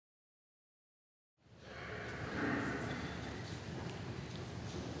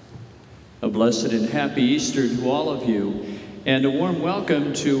blessed and happy Easter to all of you, and a warm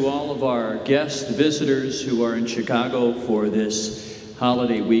welcome to all of our guest visitors who are in Chicago for this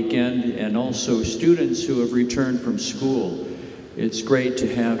holiday weekend, and also students who have returned from school. It's great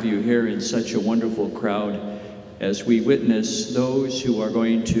to have you here in such a wonderful crowd as we witness those who are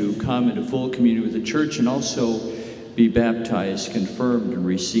going to come into full communion with the church and also be baptized, confirmed, and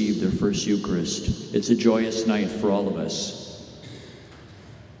receive their first Eucharist. It's a joyous night for all of us.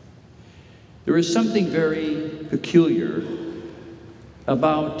 There is something very peculiar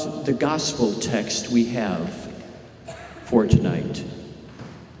about the gospel text we have for tonight.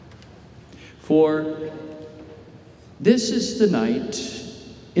 For this is the night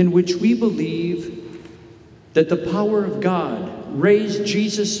in which we believe that the power of God raised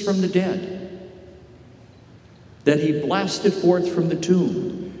Jesus from the dead, that he blasted forth from the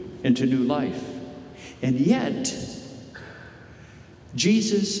tomb into new life. And yet,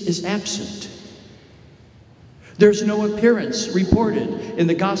 Jesus is absent. There's no appearance reported in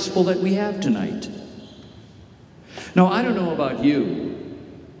the gospel that we have tonight. Now, I don't know about you,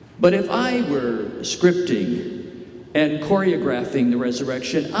 but if I were scripting and choreographing the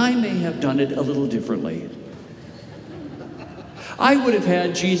resurrection, I may have done it a little differently. I would have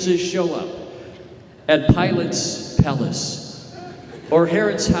had Jesus show up at Pilate's palace or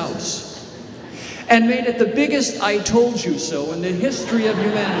Herod's house and made it the biggest "I told you so" in the history of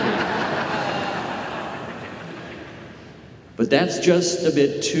humanity. But that's just a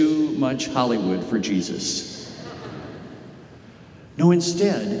bit too much Hollywood for Jesus. No,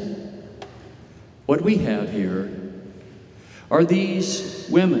 instead, what we have here are these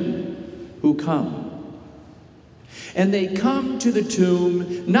women who come. And they come to the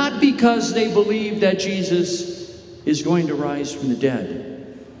tomb not because they believe that Jesus is going to rise from the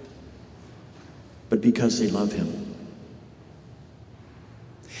dead, but because they love him.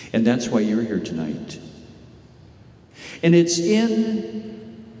 And that's why you're here tonight. And it's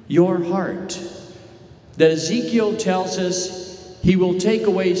in your heart that Ezekiel tells us he will take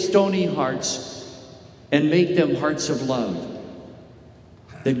away stony hearts and make them hearts of love,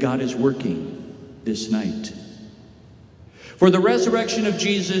 that God is working this night. For the resurrection of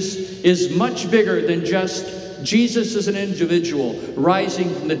Jesus is much bigger than just Jesus as an individual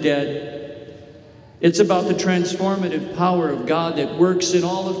rising from the dead. It's about the transformative power of God that works in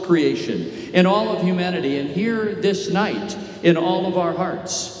all of creation, in all of humanity, and here this night in all of our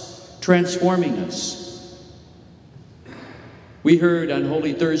hearts, transforming us. We heard on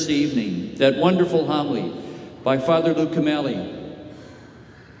Holy Thursday evening that wonderful homily by Father Luke Camelli,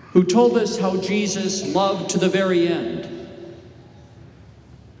 who told us how Jesus loved to the very end.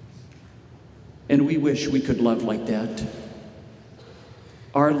 And we wish we could love like that.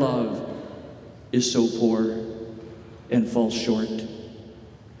 Our love is so poor and falls short.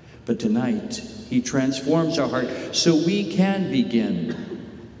 But tonight, he transforms our heart so we can begin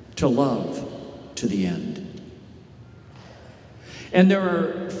to love to the end. And there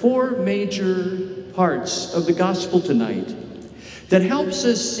are four major parts of the gospel tonight that helps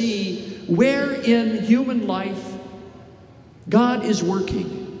us see where in human life God is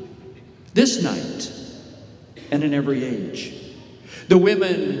working this night and in every age. The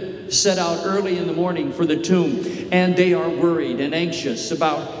women set out early in the morning for the tomb, and they are worried and anxious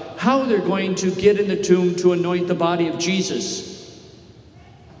about how they're going to get in the tomb to anoint the body of Jesus.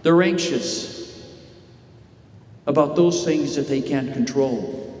 They're anxious about those things that they can't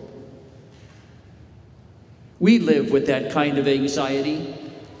control. We live with that kind of anxiety.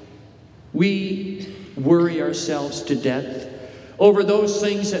 We worry ourselves to death over those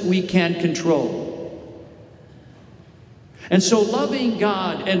things that we can't control. And so loving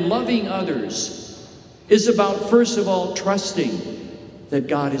God and loving others is about, first of all, trusting that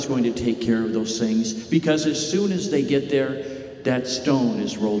God is going to take care of those things, because as soon as they get there, that stone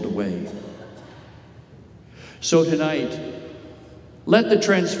is rolled away. So tonight, let the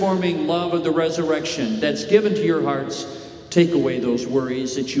transforming love of the resurrection that's given to your hearts take away those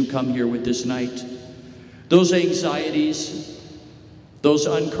worries that you come here with this night, those anxieties, those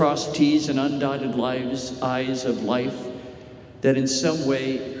uncrossed T's and undotted I's of life that in some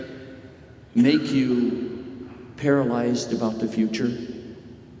way make you paralyzed about the future.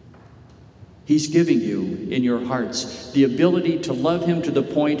 He's giving you in your hearts the ability to love him to the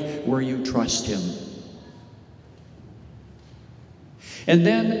point where you trust him. And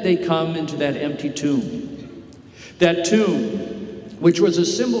then they come into that empty tomb. That tomb, which was a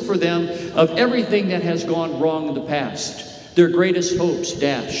symbol for them of everything that has gone wrong in the past. Their greatest hopes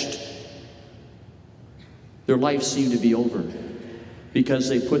dashed. Their life seemed to be over because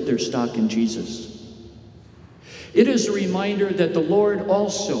they put their stock in Jesus. It is a reminder that the Lord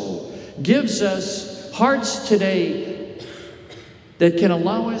also gives us hearts today that can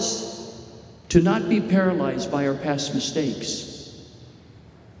allow us to not be paralyzed by our past mistakes,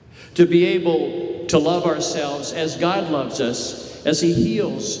 to be able to love ourselves as God loves us, as he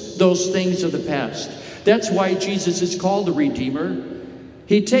heals those things of the past. That's why Jesus is called the Redeemer.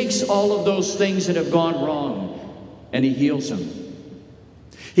 He takes all of those things that have gone wrong and he heals them.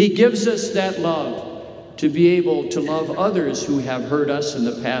 He gives us that love to be able to love others who have hurt us in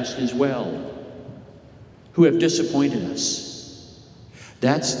the past as well, who have disappointed us.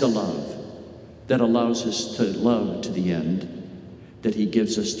 That's the love that allows us to love to the end that he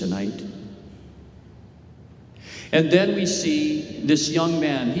gives us tonight. And then we see this young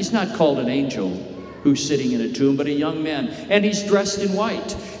man. He's not called an angel who's sitting in a tomb, but a young man. And he's dressed in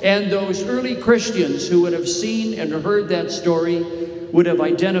white. And those early Christians who would have seen and heard that story would have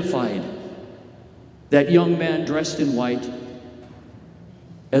identified that young man dressed in white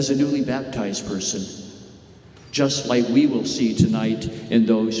as a newly baptized person, just like we will see tonight in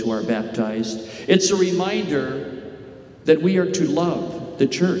those who are baptized. It's a reminder that we are to love the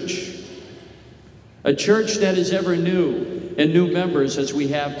church, a church that is ever new and new members as we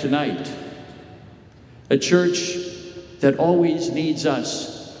have tonight, a church that always needs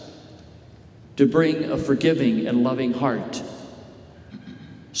us to bring a forgiving and loving heart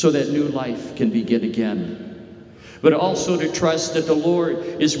so that new life can begin again. But also to trust that the Lord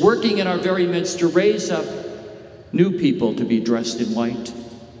is working in our very midst to raise up new people to be dressed in white,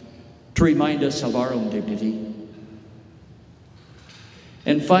 to remind us of our own dignity.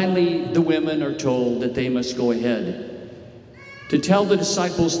 And finally, the women are told that they must go ahead to tell the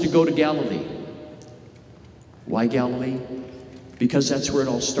disciples to go to Galilee. Why Galilee? Because that's where it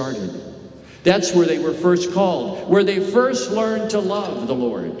all started. That's where they were first called, where they first learned to love the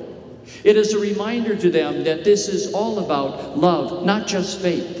Lord. It is a reminder to them that this is all about love, not just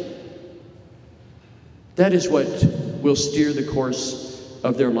faith. That is what will steer the course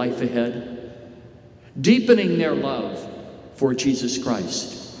of their life ahead, deepening their love for Jesus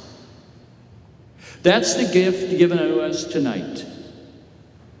Christ. That's the gift given to us tonight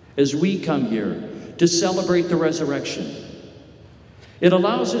as we come here to celebrate the resurrection. It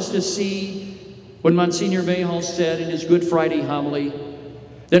allows us to see when Monsignor Mayhall said in his Good Friday homily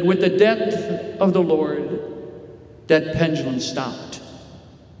that with the death of the Lord, that pendulum stopped.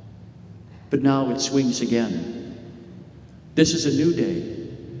 But now it swings again. This is a new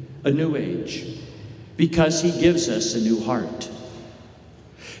day, a new age, because he gives us a new heart.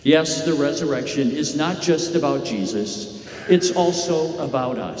 Yes, the resurrection is not just about Jesus, it's also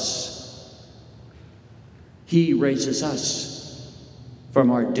about us. He raises us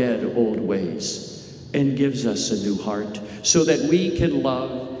from our dead old ways and gives us a new heart so that we can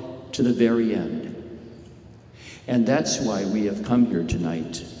love to the very end. And that's why we have come here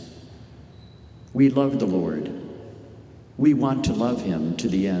tonight. We love the Lord. We want to love him to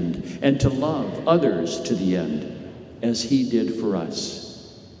the end and to love others to the end as he did for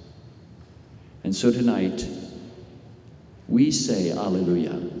us. And so tonight, we say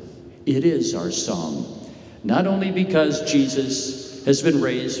Alleluia. It is our song, not only because Jesus has been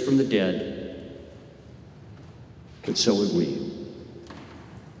raised from the dead, but so have we.